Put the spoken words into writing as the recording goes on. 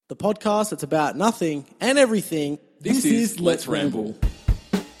the podcast that's about nothing and everything. This is Let's Ramble.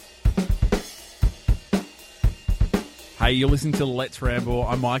 Hey, you're listening to Let's Ramble.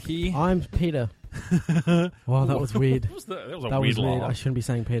 I'm Mikey. I'm Peter. Wow, that was weird. That was a weird laugh. I shouldn't be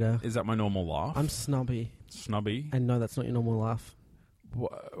saying Peter. Is that my normal laugh? I'm snubby. Snubby? And no, that's not your normal laugh.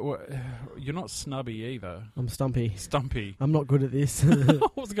 What? You're not snubby either. I'm stumpy. Stumpy. I'm not good at this.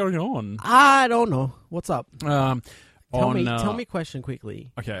 What's going on? I don't know. What's up? Tell me a question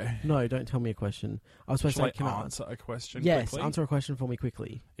quickly. Okay. No, don't tell me a question. I was supposed to say, can I answer a question Yes, quickly? answer a question for me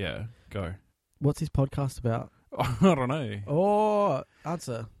quickly. Yeah, go. What's this podcast about? I don't know. Oh,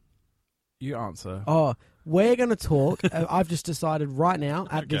 answer. You answer. Oh, we're going to talk. I've just decided right now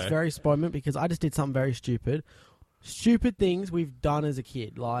at this Okay. very moment because I just did something very stupid. Stupid things we've done as a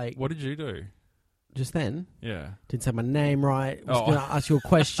kid. Like, What did you do? just then, Yeah. didn't say my name right. Was Oh. going to ask you a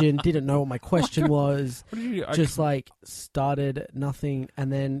question. Didn't know what my question was. What did you do? Just started nothing and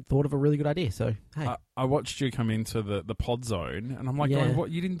then thought of a really good idea. So, hey. I watched you come into the pod zone, and I'm like, Yeah. going,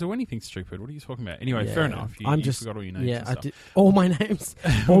 "What? You didn't do anything stupid. What are you talking about?" Anyway, Yeah. fair enough. You forgot all your names. Yeah, and I stuff. did. All my names.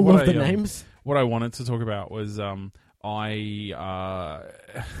 All What of the I, names. What I wanted to talk about was I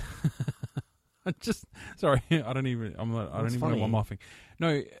just sorry. I don't even know why I'm laughing.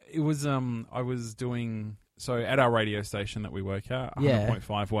 No, it was I was doing. So at our radio station that we work at,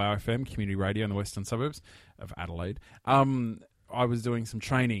 100.5 WOW FM, community radio in the western suburbs of Adelaide, I was doing some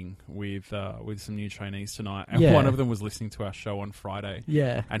training with some new trainees tonight, and one of them was listening to our show on Friday.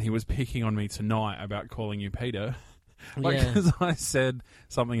 Yeah. And he was picking on me tonight about calling you Peter. Yeah. Because I said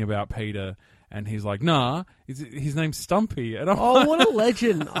something about Peter, and he's like, nah, his name's Stumpy. And I'm Oh, what a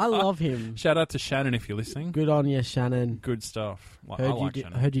legend. I love him. Shout out to Shannon if you're listening. Good on you, Shannon. Good stuff. I Heard like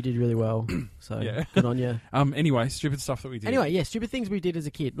Shannon. heard you did really well. So, Yeah. good on you. Anyway, stupid stuff that we did. Anyway, yeah, stupid things we did as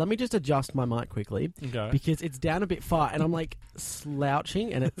a kid. Let me just adjust my mic quickly Okay. because it's down a bit far and I'm like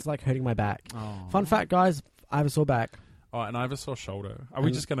slouching and it's like hurting my back. Oh. Fun fact, guys, I have a sore back Oh, and I have a sore shoulder. Are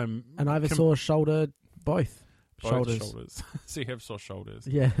we just going to... and I have a sore shoulder, both shoulders. So you have sore shoulders.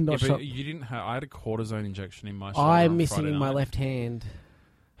 Yeah, not Yeah, sure. but you didn't have... I had a cortisone injection in my shoulder I'm on missing Friday in my night. left hand.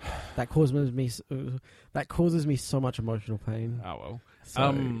 That causes me so much emotional pain. Oh, well. So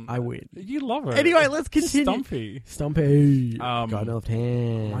I win. You love it. Anyway, let's continue. Stumpy. Stumpy. Um, Got my left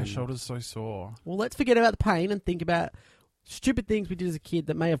hand. My shoulder's so sore. Well, let's forget about the pain and think about stupid things we did as a kid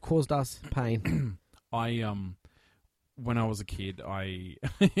that may have caused us pain. When I was a kid, we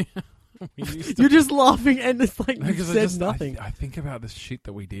used to... You're just laughing and it's like No, you 'cause said nothing. I think about the shit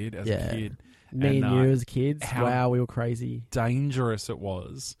that we did as Yeah. a kid. Me and and, you as kids. how- Wow, we were crazy. Dangerous it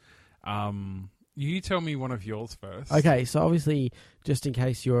was. You tell me one of yours first. Okay, so obviously, just in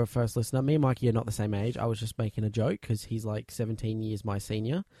case you're a first listener, me and Mikey are not the same age. I was just making a joke because he's like 17 years my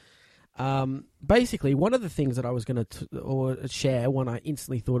senior. Basically, one of the things that I was going to share when I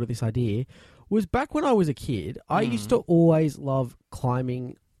instantly thought of this idea was back when I was a kid, I used to always love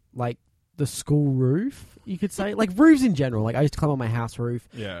climbing like the school roof, you could say. Like roofs in general. Like I used to climb on my house roof.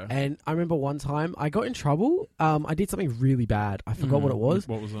 Yeah. And I remember one time I got in trouble. I did something really bad. I forgot what it was.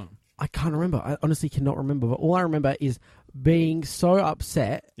 What was that? I can't remember. I honestly cannot remember. But all I remember is being so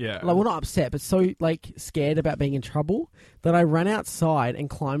upset. Yeah. Like, well, not upset, but so like scared about being in trouble that I ran outside and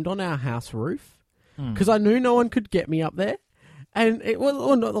climbed on our house roof because I knew no one could get me up there. And it was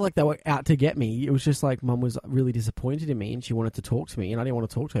not like they were out to get me. It was just like Mum was really disappointed in me and she wanted to talk to me. And I didn't want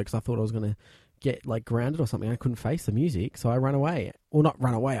to talk to her because I thought I was going to get like grounded or something. I couldn't face the music. So I ran away. Well, not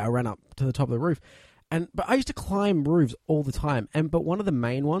run away. I ran up to the top of the roof. But I used to climb roofs all the time. But one of the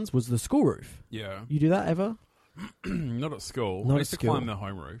main ones was the school roof. Yeah. You do that ever? Not at school. Not I at used to school. climb the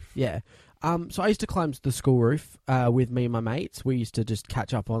home roof. Yeah. So I used to climb the school roof with me and my mates. We used to just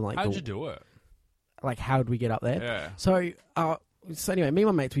catch up on like How'd you do it? like how did we get up there? Yeah. So anyway, me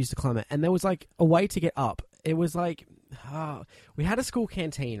and my mates we used to climb it, and there was like a way to get up. It was like we had a school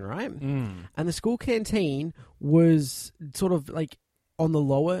canteen, right? And the school canteen was sort of like on the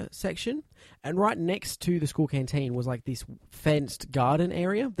lower section, and right next to the school canteen was like this fenced garden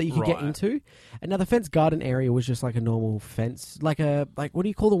area that you could get Right. into. And now the fenced garden area was just like a normal fence, like what do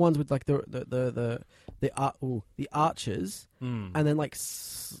you call the ones with like the arches, and then like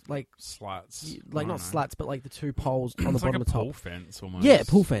Slats. like not slats, but like the two poles on the It's like bottom a and top. pole fence almost. Yeah,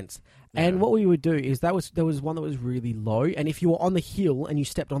 pool fence. Yeah. And what we would do is there was one that was really low, and if you were on the hill and you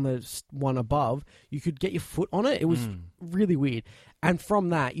stepped on the one above, you could get your foot on it. It was really weird. And from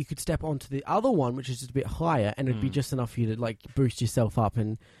that, you could step onto the other one, which is just a bit higher, and it'd be just enough for you to like boost yourself up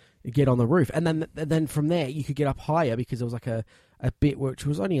and get on the roof. And then from there, you could get up higher because there was like a bit which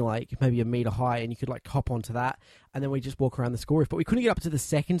was only like maybe a metre high, and you could like hop onto that, and then we just walk around the school roof. But we couldn't get up to the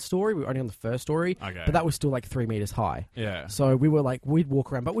second story. We were only on the first story, but that was still like 3 metres high. Yeah. So we were like, we'd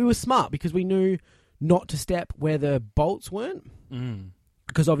walk around. But we were smart because we knew not to step where the bolts weren't.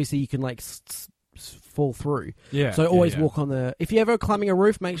 Because obviously you can like fall through. Yeah. So always walk on the... If you're ever climbing a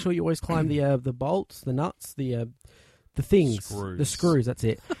roof, make sure you always climb the bolts, the nuts, the things. The screws, that's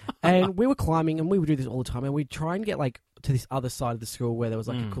it. And we were climbing, and we would do this all the time, and we'd try and get like to this other side of the school where there was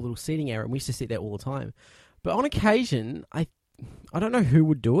like a cool little seating area, and we used to sit there all the time. But on occasion, I don't know who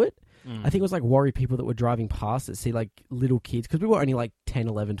would do it. I think it was like worried people that were driving past that see like little kids, because we were only like 10,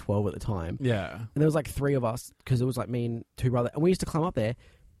 11, 12 at the time. Yeah. And there was like 3 of us, because it was like me and 2 brothers, and we used to climb up there.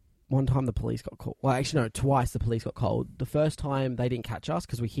 One time the police got called. Well, actually, no, twice the police got called. The first time they didn't catch us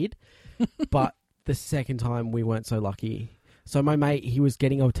because we hid, but the second time we weren't so lucky. So my mate, he was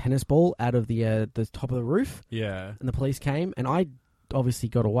getting a tennis ball out of the top of the roof. Yeah. And the police came, and I obviously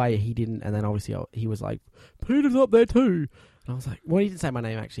got away. He didn't, and then obviously he was like, Peter's up there too. And I was like, well, he didn't say my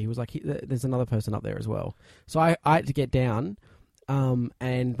name actually. He was like, there's another person up there as well. So I had to get down,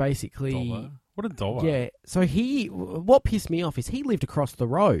 and basically... Dollar. What a dollar. Yeah. So what pissed me off is he lived across the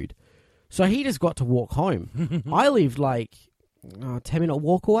road. So he just got to walk home. I lived like a 10-minute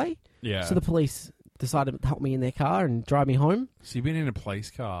walk away. Yeah. So the police decided to help me in their car and drive me home. So you've been in a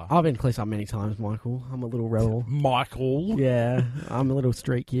police car? I've been in a police car many times, Michael. I'm a little rebel. Michael? Yeah. I'm a little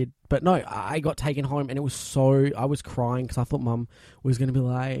street kid. But no, I got taken home, and it was I was crying because I thought Mum was going to be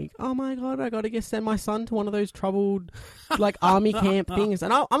like, oh my God, I got to send my son to one of those troubled like army camp things.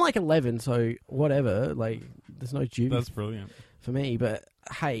 And I'm like 11, so whatever. Like, there's no duty. That's brilliant. For me, but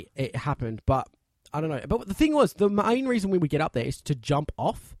hey, it happened. But I don't know. But the thing was, the main reason we would get up there is to jump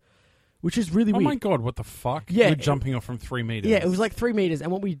off, which is really weird. Oh my God, what the fuck? Yeah. You're jumping off from 3 meters. Yeah, it was like 3 meters.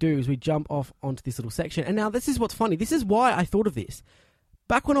 And what we do is we jump off onto this little section. And now this is what's funny. This is why I thought of this.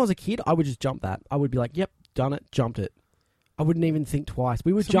 Back when I was a kid, I would just jump that. I would be like, yep, done it, jumped it. I wouldn't even think twice.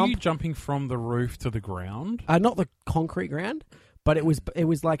 We would jump. Were you jumping from the roof to the ground? Not the concrete ground, but it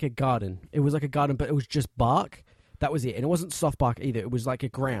was like a garden. It was like a garden, but it was just bark. That was it. And it wasn't soft bark either. It was like a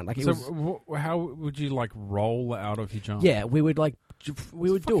ground. Like how would you like roll out of your jump? Yeah, we would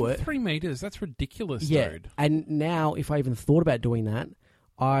do it. 3 meters. That's ridiculous, yeah. Dude. And now, if I even thought about doing that,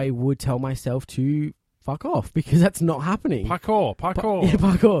 I would tell myself to fuck off, because that's not happening. Parkour. Yeah,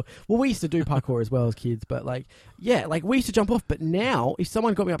 parkour. Well, we used to do parkour as well as kids, but like, yeah, like we used to jump off. But now, if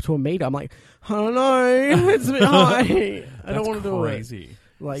someone got me up to a meter, I'm like, I don't know, it's a bit high. I don't want to do it. Crazy.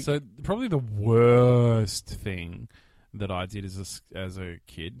 Like, so probably the worst thing that I did as a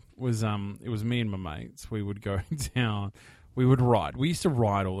kid was it was me and my mates. We would go down. We would ride. We used to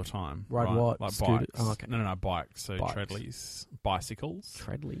ride all the time. Ride what? Like Scooter? bikes. Oh, okay. No, bikes. So Bikes. treadlies, bicycles.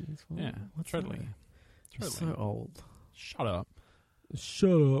 Treadlies? Yeah, What's treadly. that? You're Treadly. so old. Shut up.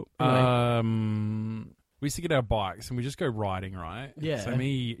 Shut up. Anyway. We used to get our bikes and we just go riding, right? Yeah. So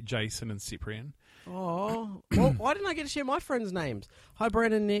me, Jason, and Cyprian. Oh, well, why didn't I get to share my friends' names? Hi,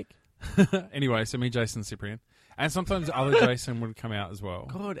 Brandon, Nick. Anyway, so me, Jason, and Cyprian. And sometimes other Jason would come out as well.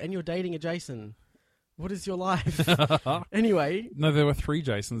 God, and you're dating a Jason. What is your life? Anyway. No, there were 3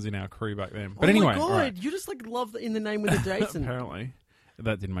 Jasons in our crew back then. But anyway. Oh my God, right. you just like love in the name with the Jason. Apparently.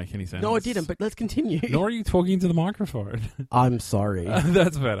 That didn't make any sense. No, it didn't, but let's continue. Nor are you talking to the microphone. I'm sorry.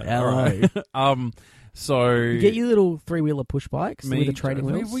 That's better. Hello. All right. So you get your little 3-wheeler push bikes with the training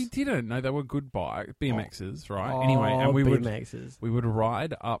wheels? We didn't. No, they were good bikes. BMXs, right? Oh, anyway, and we BMXs. would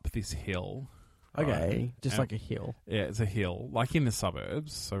ride up this hill. Okay, right? just like a hill. Yeah, it's a hill, like in the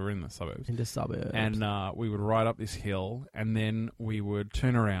suburbs. So we're in the suburbs. In the suburbs. And we would ride up this hill, and then we would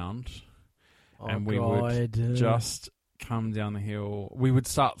turn around, and we would just come down the hill. We would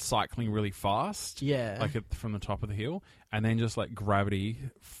start cycling really fast. Yeah. Like from the top of the hill, and then just like gravity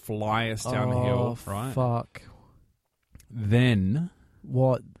fly us down the hill, right? Fuck. Then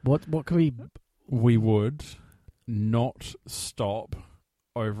what can we... We would not stop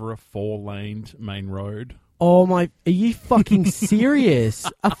over a 4-laned main road. Oh my... Are you fucking serious?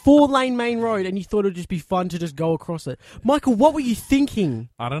 A 4-lane main road, and you thought it would just be fun to just go across it. Michael, what were you thinking?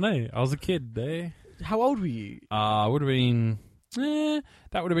 I don't know. I was a kid there. How old were you? I would have been...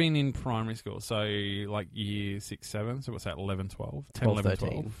 that would have been in primary school. So like year 6, 7. So what's that? 11, 12? 10, 12, 11,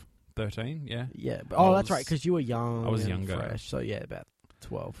 13. 12. 13, yeah. Yeah. But, that's right, because you were young. I was and younger. Fresh, so yeah, about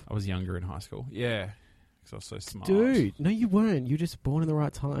 12. I was younger in high school. Yeah. Because I was so smart. Dude, no you weren't. You were just born in the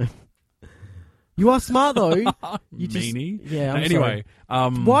right time. You are smart though. You Meanie. Yeah, I'm anyway.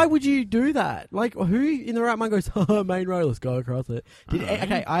 Why would you do that? Like, who in the right mind goes, oh, main road, let's go across it?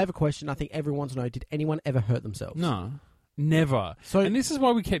 Okay, I have a question I think everyone wants to know. Did anyone ever hurt themselves? No. Never. And this is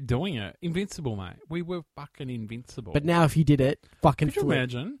why we kept doing it. Invincible, mate. We were fucking invincible. But now if you did it, fucking Could you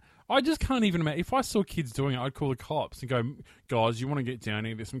imagine? I just can't even imagine. If I saw kids doing it, I'd call the cops and go, guys, you want to get down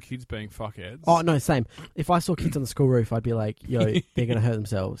here? There's some kids being fuckheads. Oh, no, same. If I saw kids on the school roof, I'd be like, yo, they're going to hurt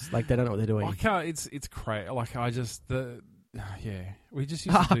themselves. Like, they don't know what they're doing. I can't, it's crazy. Like, we just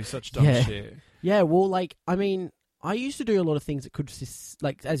used to do such dumb shit. Yeah, well, like, I mean, I used to do a lot of things that could,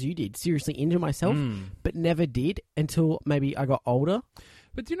 like, as you did, seriously injure myself, but never did until maybe I got older.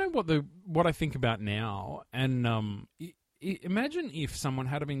 But do you know what I think about now? And imagine if someone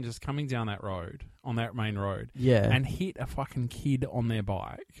had been just coming down that road, on that main road, and hit a fucking kid on their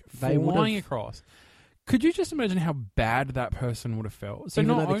bike, flying across. Could you just imagine how bad that person would have felt? So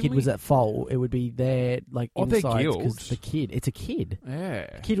even though the kid was at fault, it would be their, like, inside because the kid. It's a kid. Yeah.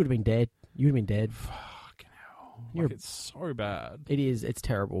 The kid would have been dead. You would have been dead. It's so bad. It is. It's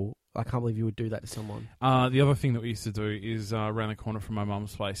terrible. I can't believe you would do that to someone. The other thing that we used to do is around the corner from my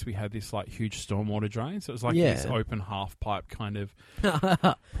mum's place, we had this like huge stormwater drain. So it was like this open half pipe kind of,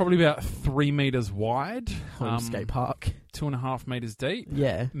 probably about 3 meters wide. Skate park. 2.5 meters deep.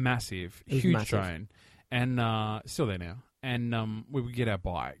 Yeah. Massive. Huge drain. And still there now. And we would get our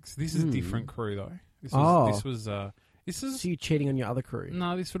bikes. This is a different crew though. This was So you cheating on your other crew?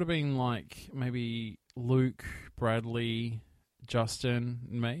 No, this would have been like maybe Luke, Bradley, Justin,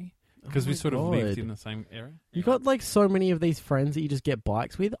 and me. Because we sort of lived in the same area. You got like so many of these friends that you just get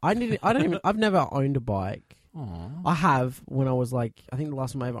bikes with. I've never owned a bike. Aww. I have when I was like, I think the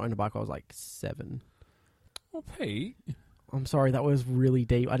last time I ever owned a bike I was like 7. Well, Pete. I'm sorry, that was really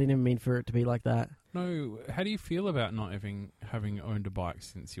deep. I didn't even mean for it to be like that. No, how do you feel about not having owned a bike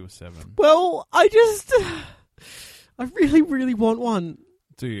since you were 7? Well, I really, really want one.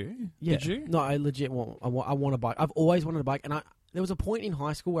 Do you? Yeah. Did you? No, I legit want. I want a bike. I've always wanted a bike, and there was a point in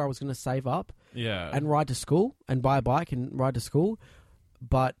high school where I was going to save up, and ride to school and buy a bike and ride to school,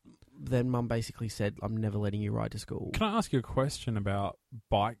 but then Mum basically said, "I'm never letting you ride to school." Can I ask you a question about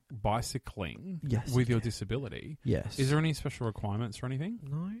bicycling? Yes. With your disability? Yes. Is there any special requirements or anything?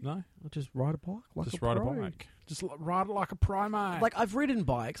 No. I'll just ride a bike. Just ride a bike. Just ride it like a pro, mate. Like I've ridden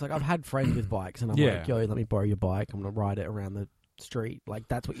bikes. Like I've had friends with bikes, and I'm like, "Yo, let me borrow your bike. I'm going to ride it around the street." Like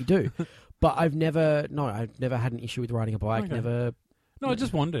that's what you do. But I've never had an issue with riding a bike. Okay. Never. No, I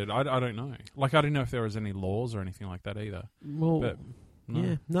just wondered. I don't know. Like I didn't know if there was any laws or anything like that either. Well, but, no.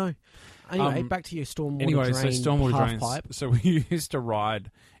 Yeah, no. Anyway, back to your stormwater drain. So stormwater drains. Pipe. So we used to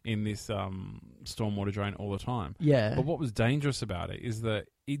ride in this stormwater drain all the time. Yeah. But what was dangerous about it is that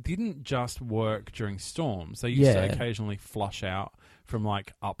it didn't just work during storms. They used to occasionally flush out from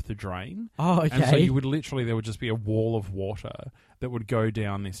like up the drain. Oh, okay. And so you would there would just be a wall of water that would go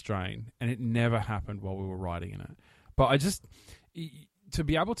down this drain, and it never happened while we were riding in it. But to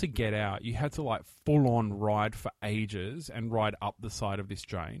be able to get out, you had to like full on ride for ages and ride up the side of this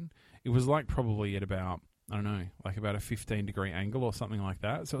drain. It was like probably at about, I don't know, like about a 15-degree angle or something like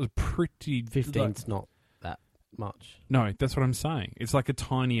that. So it was pretty... 15's not that much. No, that's what I'm saying. It's like a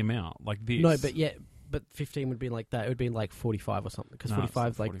tiny amount, like this. No, but 15 would be like that. It would be like 45 or something, because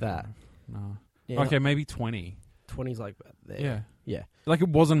 45 is like 45. That. No. Yeah, okay, maybe 20. 20's like there. Yeah. Yeah. Like it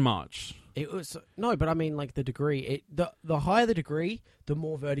wasn't much. It was no, but I mean like the degree. The higher the degree, the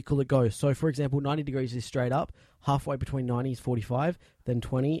more vertical it goes. So for example, 90 degrees is straight up. Halfway between 90 is 45, then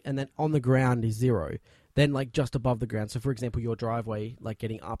 20, and then on the ground is 0. Then like just above the ground. So for example, your driveway, like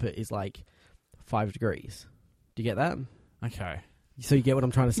getting up it, is like 5 degrees. Do you get that? Okay. So you get what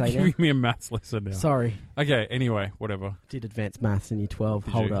I'm trying to say now? Giving me a maths lesson now. Sorry. Okay. Anyway, whatever. Did advanced maths in year 12.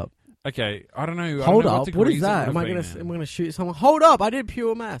 Hold up. Okay, I don't know. Hold up, what is that? Am I gonna shoot someone? Hold up, I did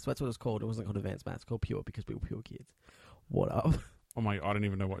pure maths. That's what it's called. It wasn't called advanced maths. It's called pure because we were pure kids. What up? Oh my! I don't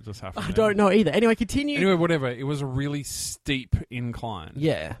even know what just happened. I don't know either. Anyway, continue. Anyway, whatever. It was a really steep incline.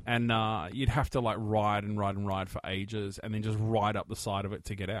 Yeah, and you'd have to like ride for ages, and then just ride up the side of it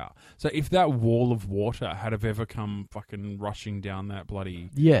to get out. So if that wall of water had have ever come fucking rushing down that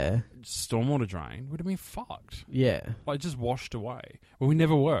bloody stormwater drain, we'd have been fucked. Yeah, like just washed away. Well, we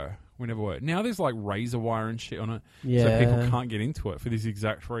never were. Now there's like razor wire and shit on it, so people can't get into it for this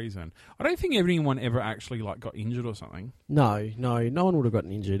exact reason. I don't think anyone ever actually like got injured or something. No one would have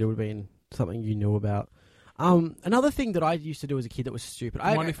gotten injured. It would have been something you knew about. Another thing that I used to do as a kid that was stupid.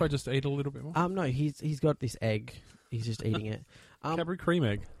 I wonder if I just eat a little bit more. No, he's got this egg. He's just eating it. Cadbury cream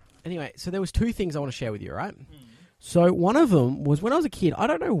egg. Anyway, so there was 2 things I want to share with you, right? So one of them was when I was a kid. I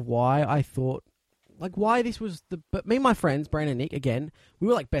don't know why I thought. Like, why this was but me and my friends, Brandon and Nick, again, we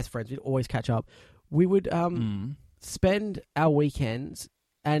were like best friends. We'd always catch up. We would spend our weekends,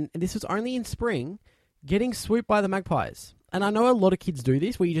 and this was only in spring, getting swooped by the magpies. and I know a lot of kids do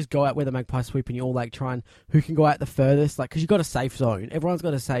this, where you just go out where the magpies swoop and you all like try and who can go out the furthest, like, because you've got a safe zone. Everyone's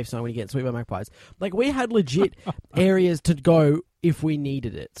got a safe zone when you get swooped by magpies. Like, we had legit areas to go if we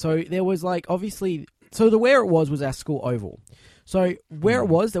needed it. So there was like, obviously, where it was our school oval. So where it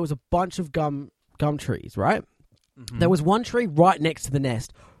was, there was a bunch of gum trees, right? Mm-hmm. There was one tree right next to the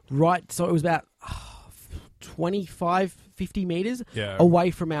nest, right? So it was about 25, 50 meters away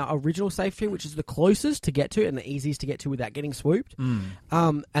from our original safe tree, which is the closest to get to and the easiest to get to without getting swooped.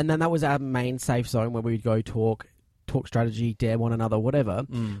 And then that was our main safe zone where we'd go talk strategy, dare one another, whatever.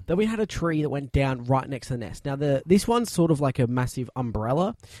 Then we had a tree that went down right next to the nest. Now, this one's sort of like a massive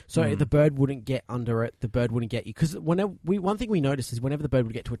umbrella, so the bird wouldn't get under it, the bird wouldn't get you. Because one thing we noticed is whenever the bird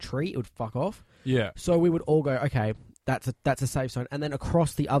would get to a tree, it would fuck off. Yeah. So we would all go, okay, that's a safe zone. And then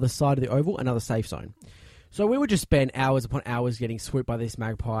across the other side of the oval, another safe zone. So we would just spend hours upon hours getting swooped by this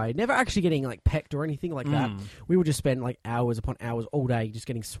magpie, never actually getting like pecked or anything like that. We would just spend like hours upon hours all day just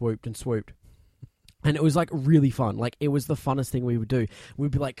getting swooped and swooped. And it was like really fun. Like, it was the funnest thing we would do.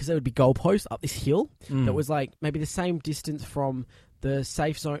 We'd be like, because there would be goalposts up this hill that was like maybe the same distance from the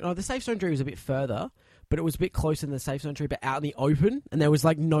safe zone. Oh, the safe zone tree was a bit further, but it was a bit closer than the safe zone tree, but out in the open, and there was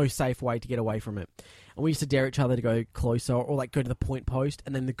like no safe way to get away from it. And we used to dare each other to go closer or like go to the point post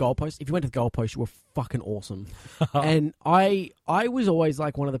and then the goal post. If you went to the goal post, you were fucking awesome. And I was always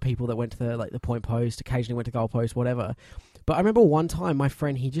like one of the people that went to the point post, occasionally went to goal post, whatever. But I remember one time my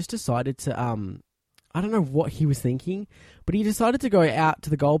friend, he just decided to I don't know what he was thinking, but he decided to go out to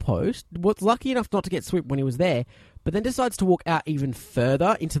the goalpost. Was lucky enough not to get swooped when he was there, but then decides to walk out even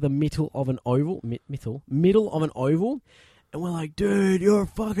further into the middle of an oval. Middle of an oval. And we're like, dude, you're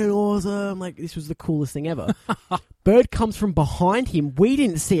fucking awesome. Like, this was the coolest thing ever. Bird comes from behind him. We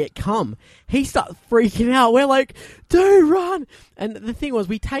didn't see it come. He starts freaking out. We're like, dude, run. And the thing was,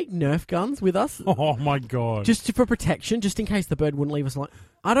 we take Nerf guns with us. Oh, my God. Just for protection, just in case the bird wouldn't leave us alone.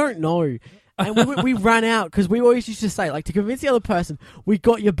 I don't know. And we ran out because we always used to say, like, to convince the other person, we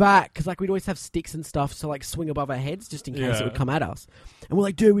got your back. Because, like, we'd always have sticks and stuff to, like, swing above our heads just in case it would come at us. And we're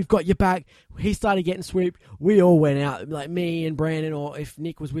like, dude, we've got your back. He started getting swooped. We all went out, like me and Brandon, or if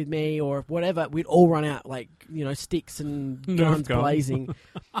Nick was with me or whatever, we'd all run out, like, you know, sticks and guns blazing.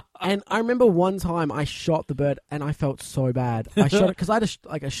 And I remember one time I shot the bird and I felt so bad. I shot it because I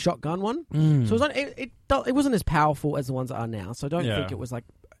had a shotgun one. So it wasn't as powerful as the ones that are now. So I don't think it was like...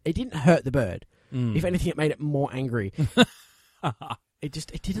 It didn't hurt the bird. If anything, it made it more angry.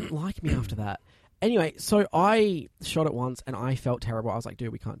 It didn't like me after that. Anyway, so I shot it once and I felt terrible. I was like,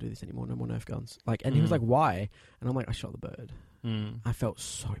 dude, we can't do this anymore. No more Nerf guns. Like, and he was like, why? And I'm like, I shot the bird. I felt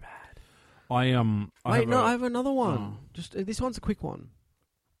so bad. I have another one. Just this one's a quick one.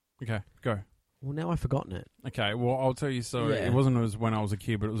 Okay, go. Well, now I've forgotten it. Okay, well, I'll tell you. So it wasn't when I was a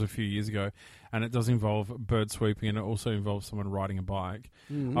kid, but it was a few years ago, and it does involve bird swooping, and it also involves someone riding a bike.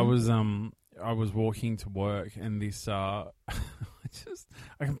 I was walking to work, and this I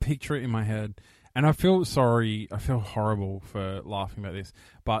can picture it in my head, and I feel horrible for laughing about this.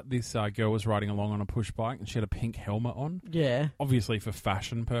 But this girl was riding along on a push bike, and she had a pink helmet on. Yeah, obviously for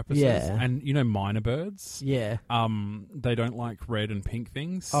fashion purposes. Yeah, and you know minor birds. Yeah, they don't like red and pink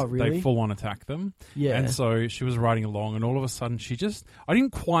things. Oh, really? They full on attack them. Yeah, and so she was riding along, and all of a sudden I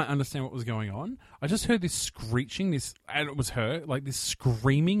didn't quite understand what was going on. I just heard this screeching, and it was her, like this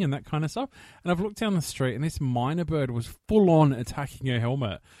screaming and that kind of stuff. And I've looked down the street, and this minor bird was full on attacking her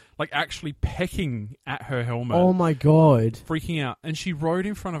helmet. Like, actually pecking at her helmet. Oh, my God. Freaking out. And she rode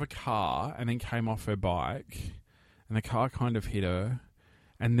in front of a car and then came off her bike. And the car kind of hit her.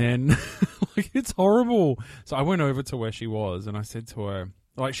 And then, like, it's horrible. So I went over to where she was and I said to her,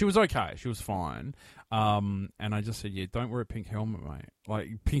 like, she was okay. She was fine. And I just said, yeah, don't wear a pink helmet, mate. Like,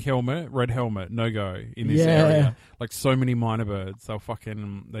 pink helmet, red helmet, no go in this area. Like, so many minor birds.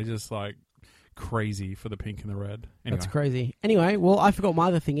 They just, like... crazy for the pink and the red. Anyway. That's crazy. Anyway, well, I forgot my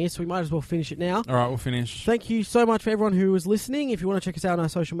other thing is, so we might as well finish it now. All right, we'll finish. Thank you so much for everyone who was listening. If you want to check us out on our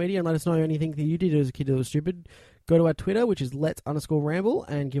social media and let us know anything that you did as a kid that was stupid, go to our Twitter, which is Let's_Ramble,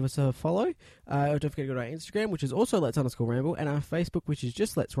 and give us a follow. Don't forget to go to our Instagram, which is also Let's_Ramble, and our Facebook, which is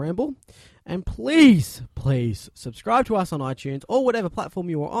just Let's Ramble. And please, please subscribe to us on iTunes or whatever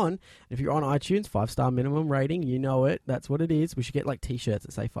platform you are on. If you're on iTunes, 5-star minimum rating, you know it. That's what it is. We should get like t-shirts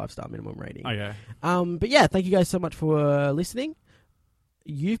that say 5-star minimum rating. Oh, yeah. But yeah, thank you guys so much for listening.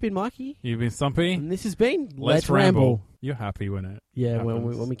 You've been Mikey. You've been Stumpy. And this has been Let's Ramble. You're happy when it happens.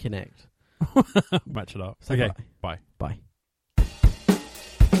 When we connect. Match it up. So okay, bye. Bye.